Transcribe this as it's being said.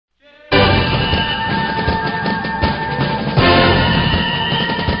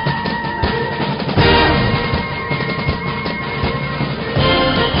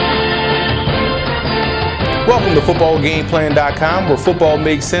Welcome to FootballGamePlan.com, where football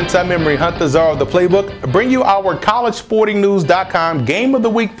makes sense. I'm Emery Hunt, the czar of the playbook. I bring you our CollegeSportingNews.com Game of the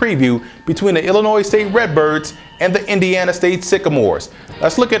Week preview between the Illinois State Redbirds and the Indiana State Sycamores.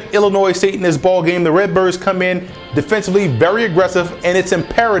 Let's look at Illinois State in this ball game. The Redbirds come in defensively very aggressive, and it's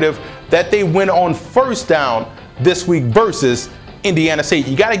imperative that they win on first down this week versus Indiana State.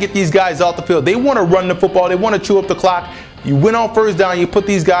 You got to get these guys off the field. They want to run the football. They want to chew up the clock. You win on first down, you put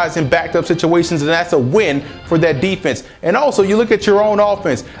these guys in backed up situations, and that's a win for that defense. And also, you look at your own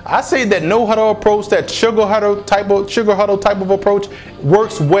offense. I say that no huddle approach, that sugar huddle type of approach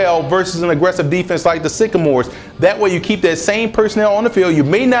works well versus an aggressive defense like the Sycamores. That way you keep that same personnel on the field. You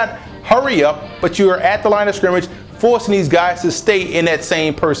may not hurry up, but you are at the line of scrimmage, forcing these guys to stay in that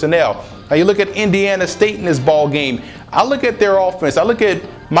same personnel. Now you look at Indiana State in this ball game. I look at their offense. I look at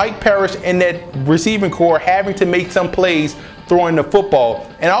Mike Parrish and that receiving core having to make some plays throwing the football.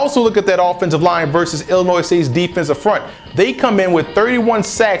 And I also look at that offensive line versus Illinois State's defensive front. They come in with 31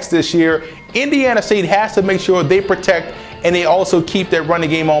 sacks this year. Indiana State has to make sure they protect and they also keep that running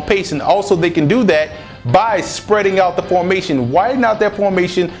game on pace. And also they can do that by spreading out the formation, widen out that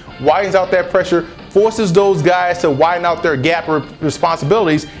formation, widens out that pressure, forces those guys to widen out their gap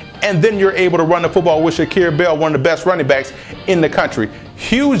responsibilities, and then you're able to run the football with Shakir Bell, one of the best running backs in the country.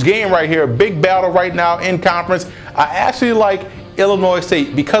 Huge game right here, big battle right now in conference. I actually like Illinois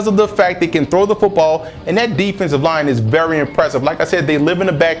State because of the fact they can throw the football, and that defensive line is very impressive. Like I said, they live in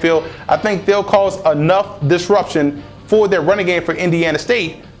the backfield. I think they'll cause enough disruption for their running game for Indiana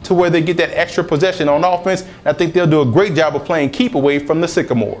State to where they get that extra possession on offense. I think they'll do a great job of playing keep away from the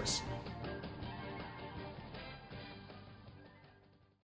Sycamores.